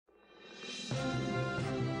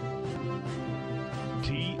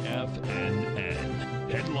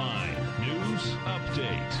TFNN. Headline News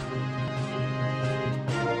Update.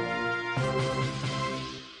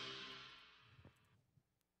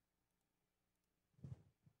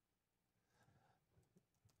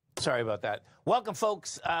 Sorry about that. Welcome,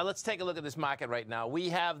 folks. Let's take a look at this market right now. We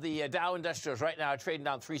have the Dow Industrials right now trading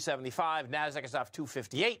down 375. NASDAQ is off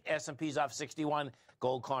 258. S&P's off 61.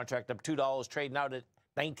 Gold contract up $2, trading out at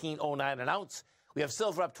 $19.09 an ounce. We have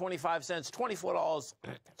silver up 25 cents, $24,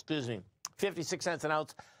 excuse me, 56 cents an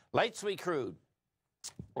ounce. Light sweet crude,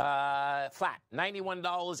 flat,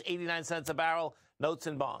 $91.89 a barrel. Notes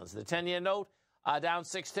and bonds. The 10-year note, down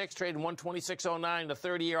 6 ticks, trading 126.09. The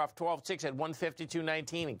 30-year off 12 ticks at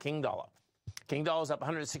 152.19. And King Dollar. King Dollar's up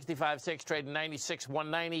 165 ticks, trading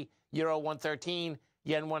 96.190. Euro 113.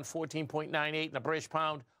 Yen 114.98. And the British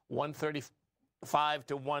pound 135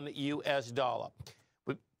 to 1 U.S. dollar.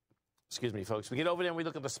 Excuse me, folks. We get over there and we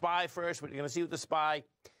look at the SPY first. We're going to see what the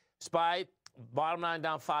SPY, bottom line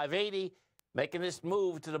down 580, making this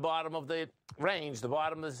move to the bottom of the range. The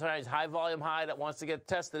bottom of the range, high volume high that wants to get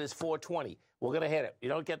tested is 420. We're going to hit it. You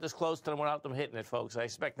don't get this close to them without them hitting it, folks. I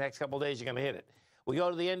expect the next couple of days you're going to hit it. We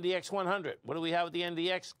go to the NDX 100. What do we have with the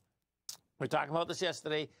NDX? We were talking about this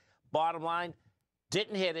yesterday. Bottom line,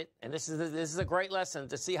 didn't hit it. And this is a great lesson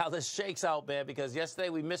to see how this shakes out, man, because yesterday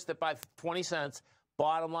we missed it by 20 cents.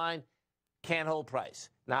 Bottom line, can't hold price.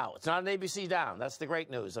 Now, it's not an ABC down. That's the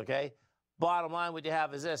great news, okay? Bottom line, what you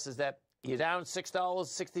have is this, is that you're down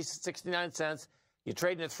 $6.69. You're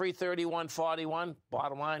trading at 331.41.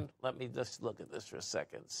 Bottom line, let me just look at this for a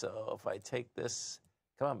second. So if I take this,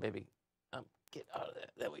 come on, baby. Get out of there.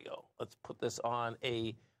 There we go. Let's put this on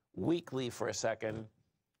a weekly for a second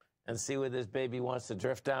and see where this baby wants to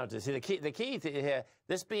drift down to. See, the key to here,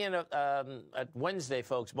 this being a Wednesday,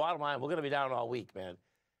 folks, bottom line, we're going to be down all week, man.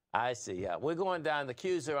 I see, yeah. We're going down. The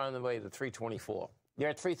Qs are on the way to 324. You're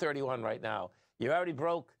at 331 right now. You already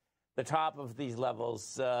broke the top of these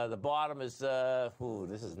levels. The bottom is,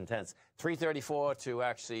 this is intense, 334 to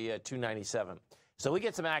actually 297. So we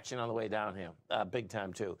get some action on the way down here, big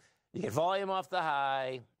time too. You get volume off the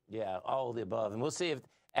high, yeah, all of the above. And we'll see if,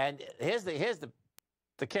 and here's the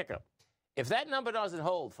kicker. If that number doesn't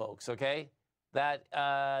hold, folks, okay, that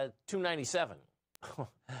 297,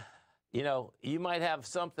 you know, you might have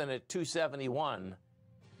something at 271,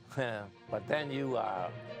 but then you are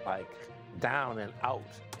like down and out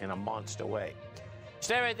in a monster way.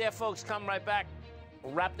 Stay right there, folks. Come right back.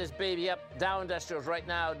 We'll wrap this baby up. Dow Industrials right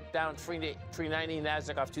now down 390.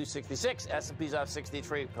 NASDAQ off 266. S&P's off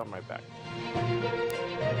 63. Come right back.